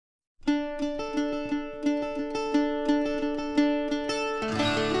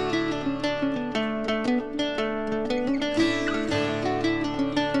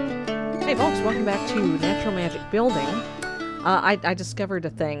welcome back to Natural Magic Building. I discovered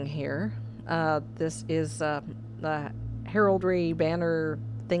a thing here. This is the heraldry banner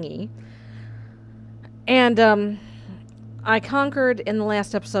thingy. And I conquered, in the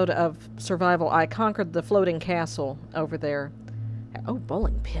last episode of Survival, I conquered the floating castle over there. Oh,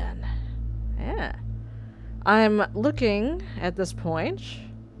 bowling pin. Yeah. I'm looking, at this point,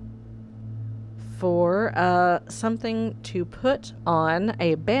 for something to put on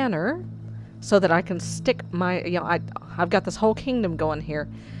a banner so that I can stick my, I've got this whole kingdom going here,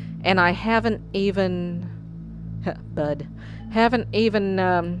 and I haven't even,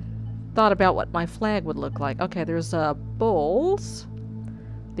 thought about what my flag would look like. Okay, there's bulls,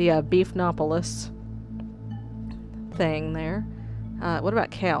 the Beefnopolis thing there. What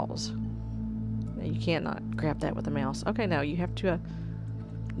about cows? You can't not grab that with a mouse. Okay, no, you have to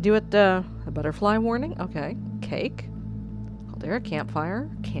do it, a butterfly warning. Okay, cake, caldera, campfire,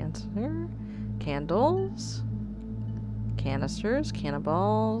 cancer, candles, canisters,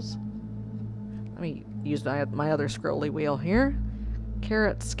 cannonballs. Let me use my other scrolly wheel here.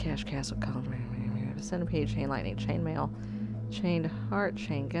 Carrots, cash castle, centipede, chain lightning, chain mail, chained heart,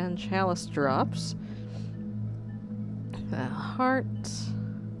 chain gun, chalice drops, heart,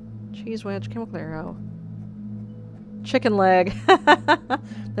 cheese wedge, chemical arrow, chicken leg.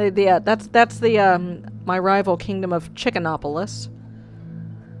 That's the my rival kingdom of Chickenopolis.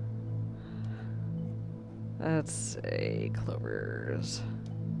 Let's see, clovers,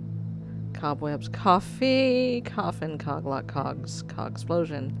 cobwebs, coffee, coffin, coglock, cogs, cog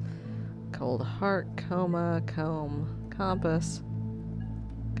explosion, cold heart, coma, comb, compass.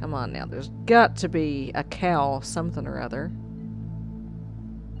 Come on now, there's got to be a cow, something or other.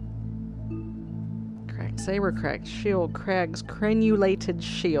 Cracked saber, cracked shield, Crag's crenulated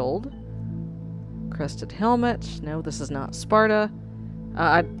shield, crested helmet. No, this is not Sparta.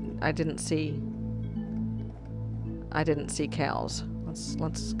 I didn't see cows.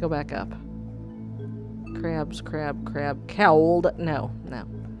 Let's go back up. Crabs, crab, cowled. No.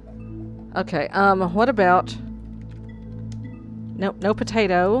 Okay, what about... No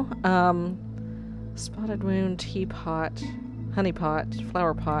potato. Spotted wound, teapot, honey pot,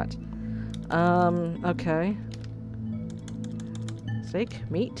 flower pot. Okay. Steak,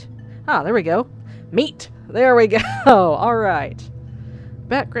 meat. Ah, there we go. Meat! There we go! Alright.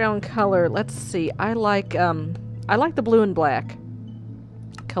 Background color, let's see. I like the blue and black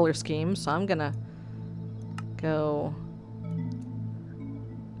color scheme, so I'm gonna go...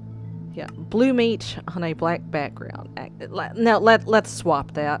 Yeah, blue meat on a black background. Now, let's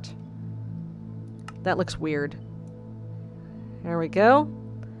swap that. That looks weird. There we go.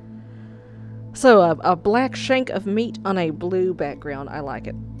 So, a black shank of meat on a blue background. I like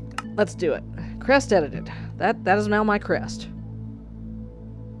it. Let's do it. Crest edited. That is now my crest.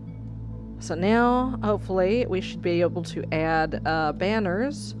 So now, hopefully, we should be able to add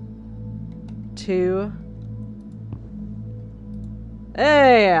banners to...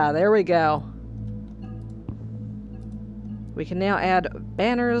 Hey, yeah, there we go. We can now add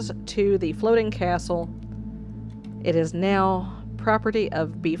banners to the floating castle. It is now property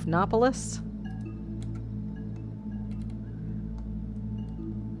of Beefnopolis.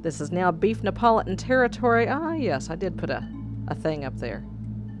 This is now Beefnopolitan territory. Ah, yes, I did put a thing up there.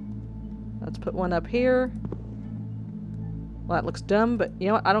 Let's put one up here. Well, that looks dumb, but you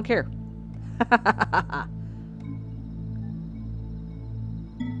know what? I don't care.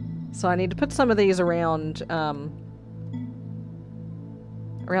 So I need to put some of these around,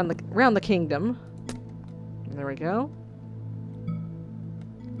 around the kingdom. There we go.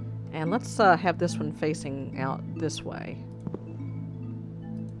 And let's have this one facing out this way.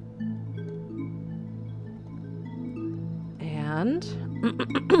 And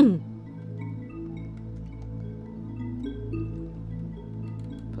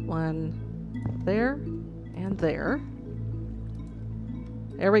put one there and there.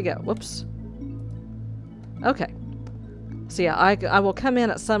 There we go. Whoops. Okay. So yeah, I will come in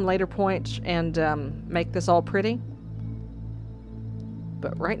at some later point and make this all pretty.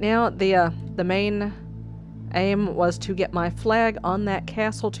 But right now, the main aim was to get my flag on that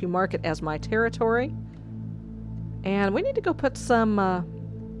castle to mark it as my territory. And we need to go put some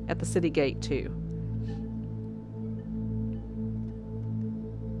at the city gate too.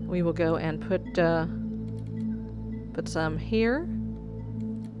 We will go and put some here.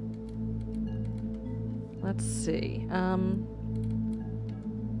 Let's see.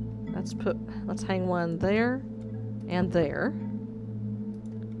 Let's hang one there and there.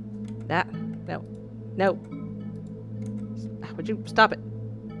 No. Would you stop it?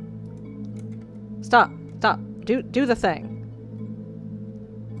 Stop. Do the thing.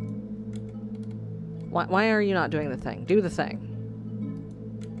 Why are you not doing the thing? Do the thing.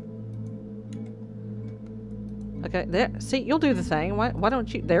 Okay, there. See, you'll do the thing. Why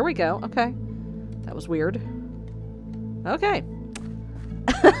don't you? There we go. Okay. That was weird. Okay.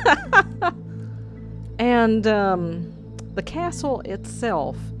 And, the castle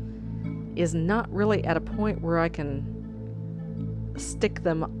itself is not really at a point where I can stick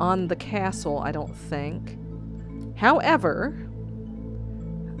them on the castle, I don't think. However,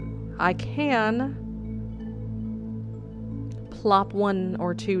 I can plop 1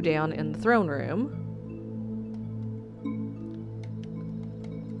 or 2 down in the throne room.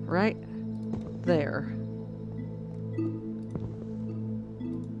 Right there.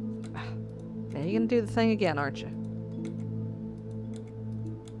 Now you're gonna do the thing again, aren't you?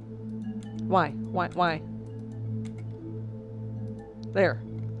 Why? Why? There.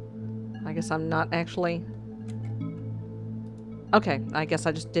 I guess I'm not actually... Okay, I guess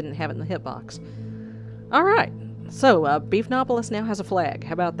I just didn't have it in the hitbox. Alright, so, Beefnopolis now has a flag.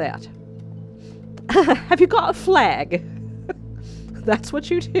 How about that? Have you got a flag? That's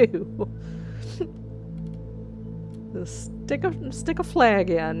what you do. Stick a flag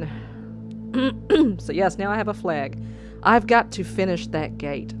in. So yes, now I have a flag. I've got to finish that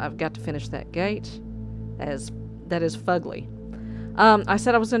gate. That is fugly. I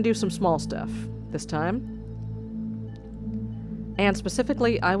said I was going to do some small stuff this time. And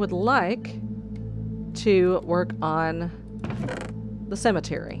specifically, I would like to work on the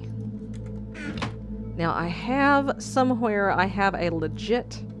cemetery. Now, I have a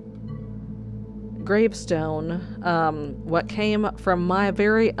legit gravestone, what came from my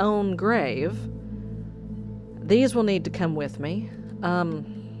very own grave. These will need to come with me. God,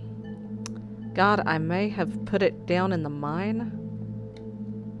 I may have put it down in the mine.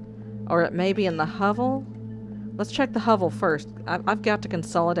 Or it may be in the hovel. Let's check the hovel first. I've got to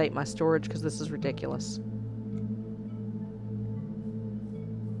consolidate my storage because this is ridiculous.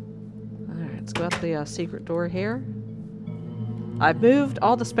 Alright, let's go out the secret door here. I've moved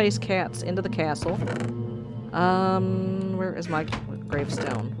all the space cats into the castle. Where is my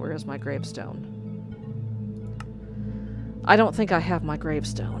gravestone? Where is my gravestone? I don't think I have my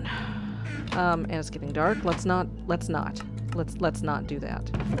gravestone. And it's getting dark. Let's not do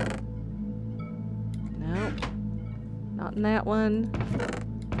that. No. Not in that one.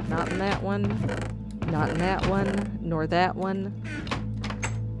 Not in that one. Not in that one. Nor that one.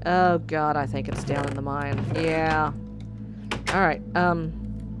 Oh god, I think it's down in the mine. Yeah. Alright,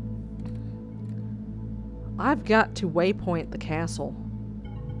 I've got to waypoint the castle.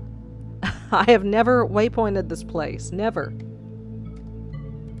 I have never waypointed this place. Never.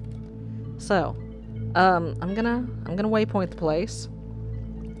 So, I'm gonna waypoint the place.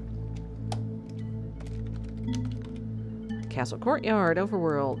 Castle courtyard,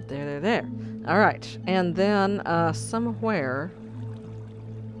 overworld. There. Alright, and then, somewhere...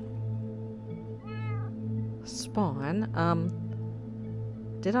 Spawn.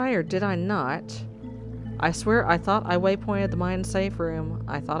 Did I or did I not? I swear I thought I waypointed the mine safe room.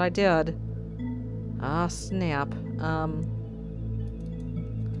 I thought I did. Ah, snap. How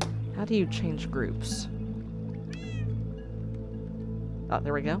do you change groups? Oh,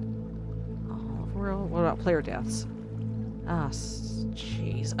 there we go. Oh, what about player deaths? Ah,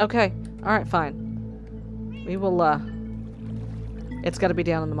 jeez. Okay. Alright, fine. We will, it's gotta be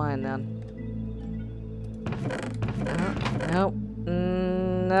down in the mine then. Nope.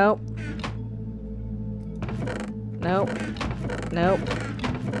 Nope. Nope. Nope.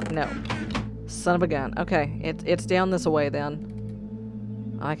 Nope. Son of a gun. Okay, it's down this way then.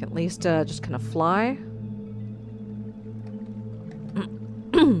 I can at least just kind of fly.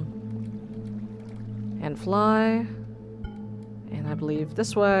 And fly. And I believe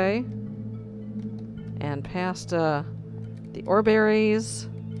this way. And past the oreberries.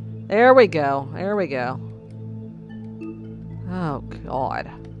 There we go. There we go. Oh, God.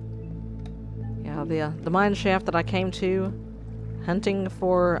 Yeah, the mine shaft that I came to, hunting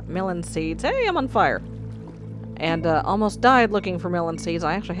for melon seeds. Hey, I'm on fire! And almost died looking for melon seeds.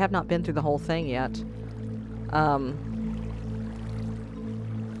 I actually have not been through the whole thing yet.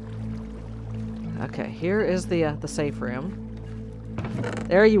 Okay, here is the safe room.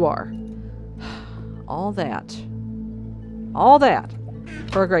 There you are. All that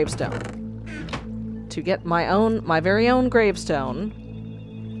for a gravestone. To get my very own gravestone.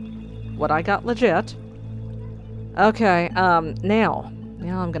 What I got legit. Okay, now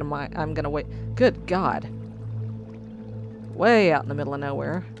I'm gonna wait. Good God. Way out in the middle of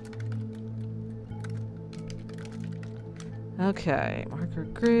nowhere. Okay, marker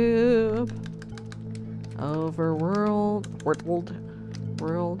group. Overworld.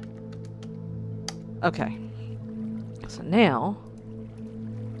 World. Okay. So now,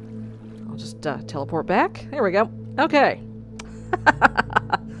 I'll just teleport back. There we go. Okay.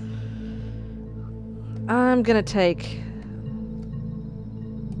 I'm gonna take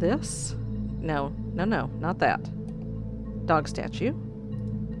this. No, not that. Dog statue.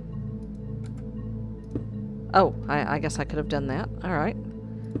 Oh, I guess I could have done that. Alright.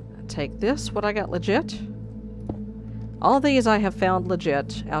 Take this, what I got legit. All these I have found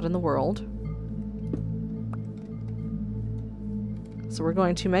legit out in the world. So we're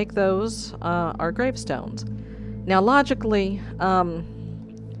going to make those our gravestones. Now logically, the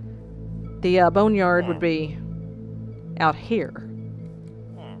Boneyard would be out here.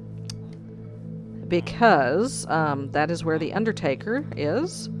 Because that is where the undertaker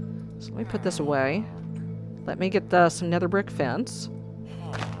is. So let me put this away. Let me get some nether brick fence.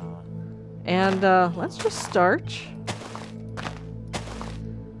 And let's just start.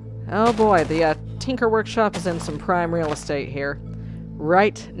 Oh boy, the Tinker Workshop is in some prime real estate here.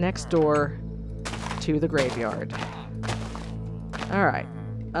 Right next door to the graveyard. Alright.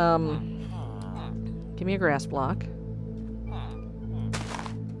 Give me a grass block.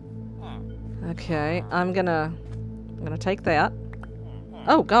 Okay, I'm gonna take that.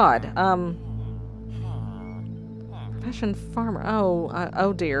 Oh god, Passion Farmer.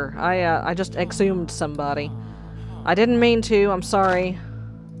 Oh dear. I just exhumed somebody. I didn't mean to. I'm sorry.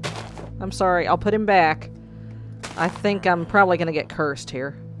 I'm sorry. I'll put him back. I think I'm probably gonna get cursed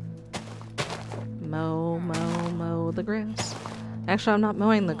here. Mow the grass. Actually, I'm not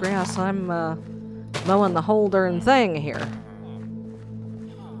mowing the grass. I'm mowing the whole darn thing here.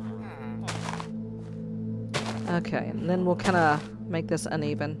 Okay, and then we'll kind of make this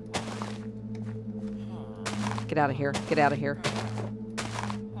uneven. Get out of here. Get out of here.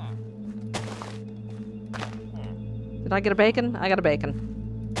 Did I get a bacon? I got a bacon.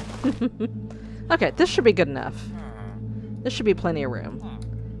 Okay, this should be good enough. This should be plenty of room.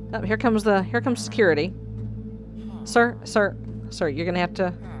 Oh, here comes security. Sir, you're gonna have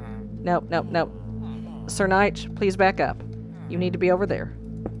to... Nope. Sir Knight, please back up. You need to be over there.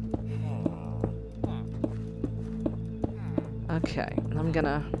 Okay, I'm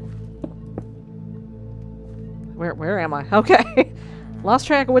gonna... Where am I? Okay. Lost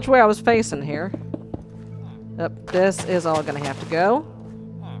track of which way I was facing here. This is all gonna have to go.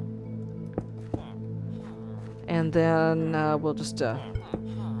 And then we'll just do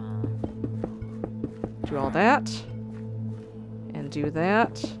all that. And do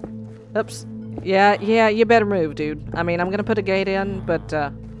that. Oops. Yeah, you better move, dude. I mean, I'm gonna put a gate in, but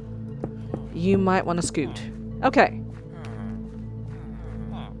you might want to scoot. Okay.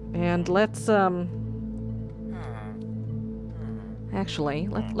 And let's actually,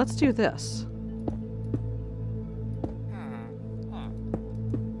 let's do this.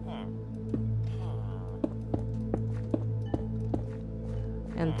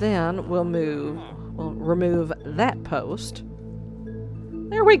 And then we'll remove that post.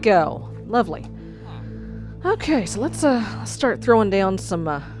 There we go. Lovely. Okay, so let's start throwing down some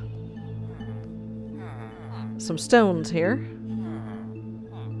stones here.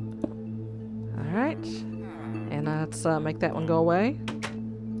 All right. And let's make that one go away.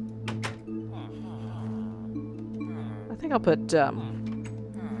 I think I'll put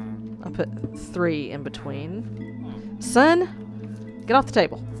 3 in between. Son, get off the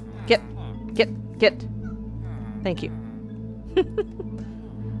table. Get. Thank you.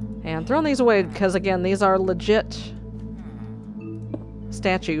 And throwing these away because again, these are legit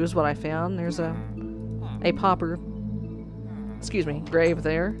statues. What I found. There's a pauper. Excuse me, grave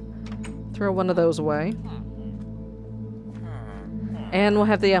there. Throw one of those away. And we'll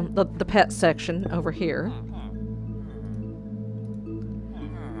have the pet section over here.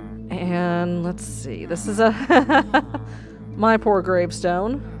 And let's see. This is my poor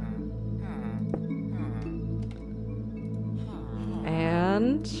gravestone.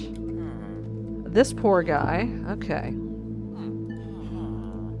 And this poor guy. Okay.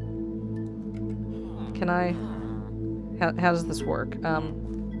 Can I... How does this work?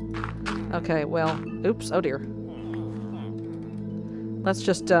 Okay, well... Oops, oh dear. Let's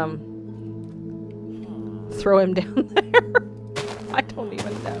just, throw him down there. I don't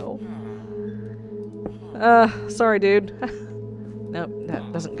even know. Sorry, dude. Nope,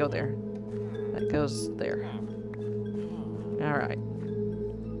 that doesn't go there. That goes there. Alright.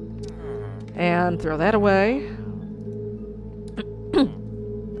 And throw that away.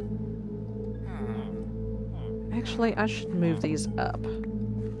 Actually, I should move these up.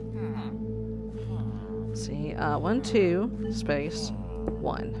 Let's see, 1, 2, space,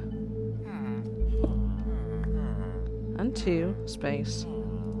 1. 1, 2, space,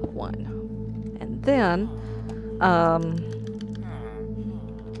 1. And And then,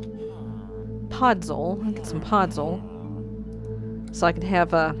 podzol. I'll get some podzol. So I can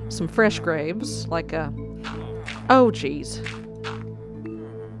have, some fresh graves, like, oh, jeez.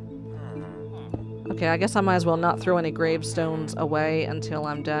 Okay, I guess I might as well not throw any gravestones away until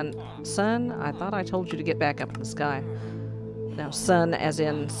I'm done. Sun, I thought I told you to get back up in the sky. No, sun as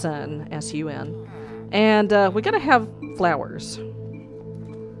in sun, S-U-N. And we gotta have flowers.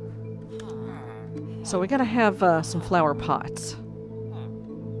 So we gotta have some flower pots.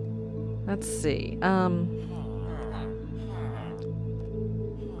 Let's see.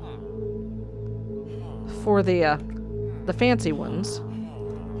 For the fancy ones.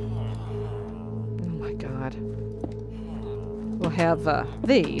 Oh my god. We'll have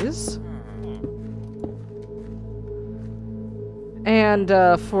these. And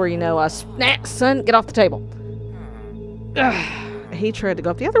for, you know, son, get off the table. Ugh, he tried to go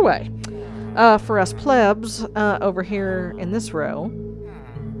up the other way. For us plebs, over here in this row,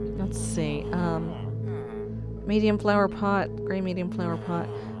 let's see, medium flower pot, gray medium flower pot.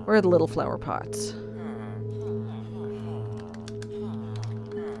 Where are the little flower pots?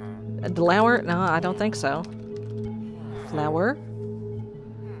 A flower? No, I don't think so. Flower.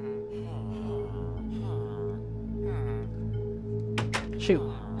 Shoot.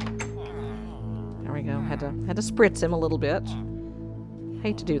 There we go. Had to spritz him a little bit.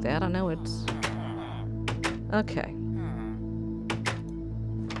 Hate to do that. I know it's... Okay.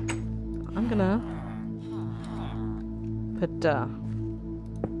 I'm gonna put,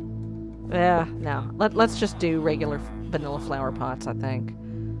 yeah, no. Let's just do regular vanilla flower pots, I think.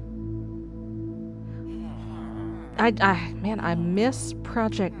 Man, I miss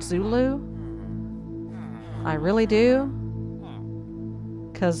Project Zulu. I really do.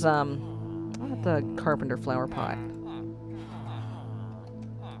 Because, I want the carpenter flower pot.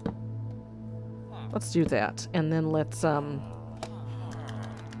 Let's do that. And then let's,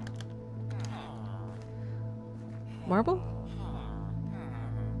 marble?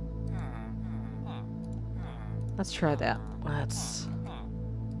 Let's try that.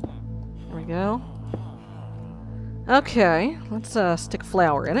 There we go. Okay, let's, stick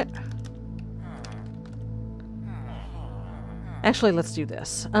flower in it. Actually, let's do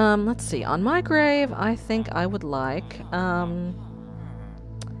this. Let's see. On my grave, I think I would like,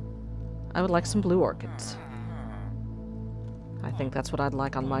 some blue orchids. I think that's what I'd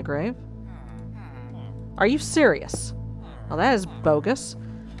like on my grave. Are you serious? Well, that is bogus.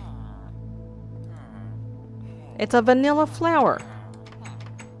 It's a vanilla flower.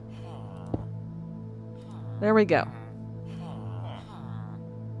 There we go.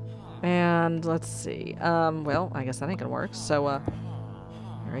 And let's see. Well, I guess that ain't gonna work. So,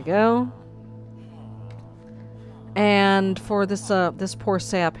 there we go. And for this, this poor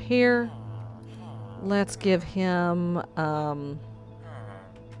sap here, let's give him,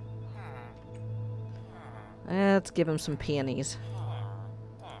 let's give him some peonies.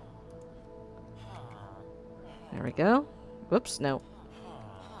 There we go. Whoops, no.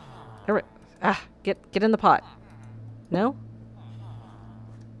 There we, get in the pot. No?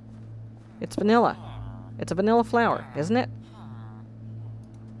 It's vanilla. It's a vanilla flower, isn't it?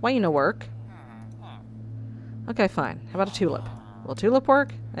 Why you no work? Okay, fine. How about a tulip? Will tulip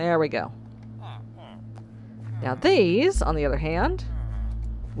work? There we go. Now these, on the other hand,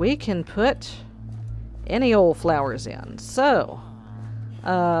 we can put any old flowers in. So,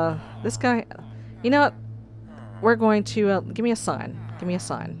 this guy, you know what? We're going to, give me a sign. Give me a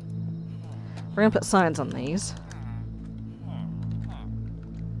sign. We're going to put signs on these.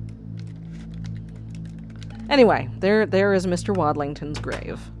 Anyway, there is Mr. Wadlington's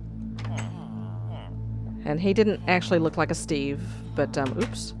grave. And he didn't actually look like a Steve, but,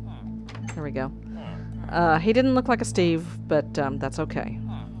 oops. There we go. He didn't look like a Steve, but, that's okay.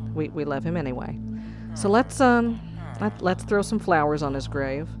 We love him anyway. So let's throw some flowers on his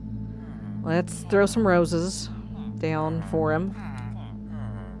grave. Let's throw some roses down for him.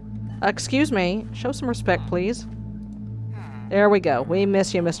 Excuse me. Show some respect, please. There we go. We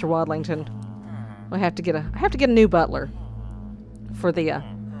miss you, Mr. Wadlington. I have to get a new butler for the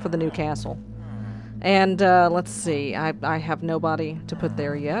new castle. And let's see. I have nobody to put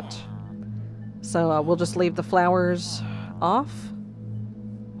there yet. So we'll just leave the flowers off.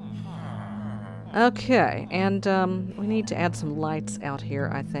 Okay, and we need to add some lights out here,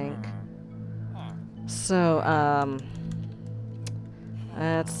 I think. So,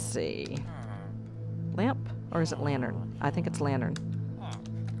 let's see. Lamp? Or is it lantern? I think it's lantern.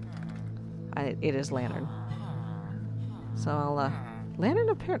 It is lantern. So I'll, lantern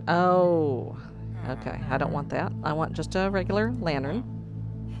appeared. Oh, okay. I don't want that. I want just a regular lantern.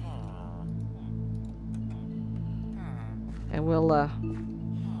 we'll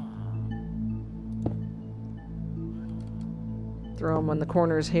throw them in the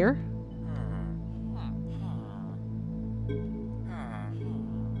corners here.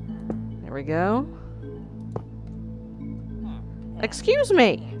 There we go. Excuse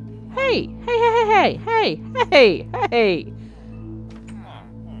me! Hey! Hey, hey, hey, hey! Hey! Hey! Hey!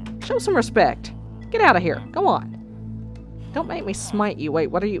 Show some respect. Get out of here. Go on. Don't make me smite you. Wait,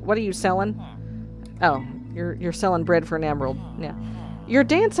 what are you selling? Oh, you're selling bread for an emerald. Yeah. You're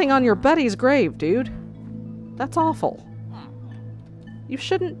dancing on your buddy's grave, dude. That's awful. You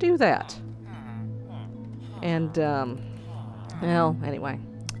shouldn't do that. And, well, anyway.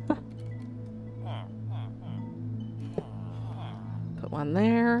 Put one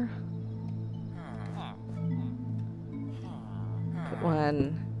there. Put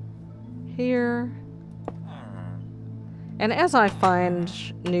one here. And as I find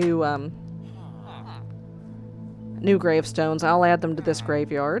new gravestones, I'll add them to this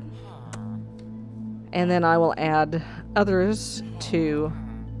graveyard. And then I will add others to...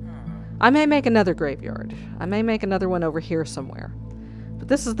 I may make another graveyard. I may make another one over here somewhere. But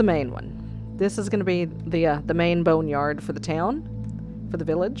this is the main one. This is going to be the main boneyard for the town, for the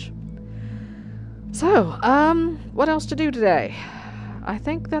village. So, what else to do today? I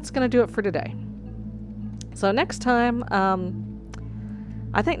think that's going to do it for today. So next time,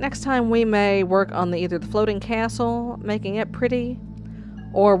 I think next time we may work on either the floating castle, making it pretty,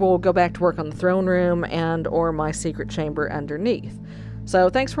 or we'll go back to work on the throne room and or my secret chamber underneath. So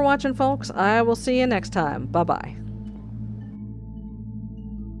thanks for watching, folks. I will see you next time. Bye-bye.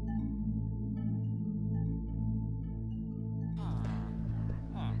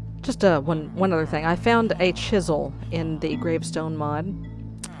 Just one other thing. I found a chisel in the gravestone mod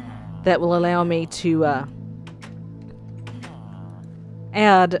that will allow me to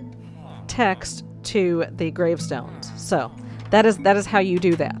add text to the gravestones. So that is how you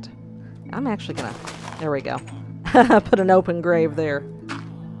do that. I'm actually gonna, there we go. Put an open grave there.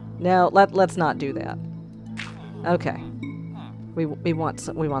 No, let's not do that. Okay. We want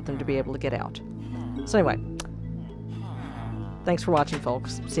them to be able to get out. So anyway, thanks for watching,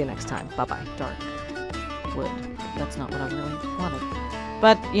 folks. See you next time. Bye-bye. Dark wood. That's not what I really wanted.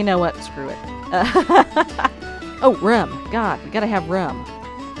 But you know what? Screw it. Oh, rum. God, we gotta have rum.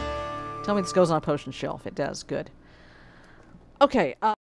 Tell me this goes on a potion shelf. It does. Good. Okay.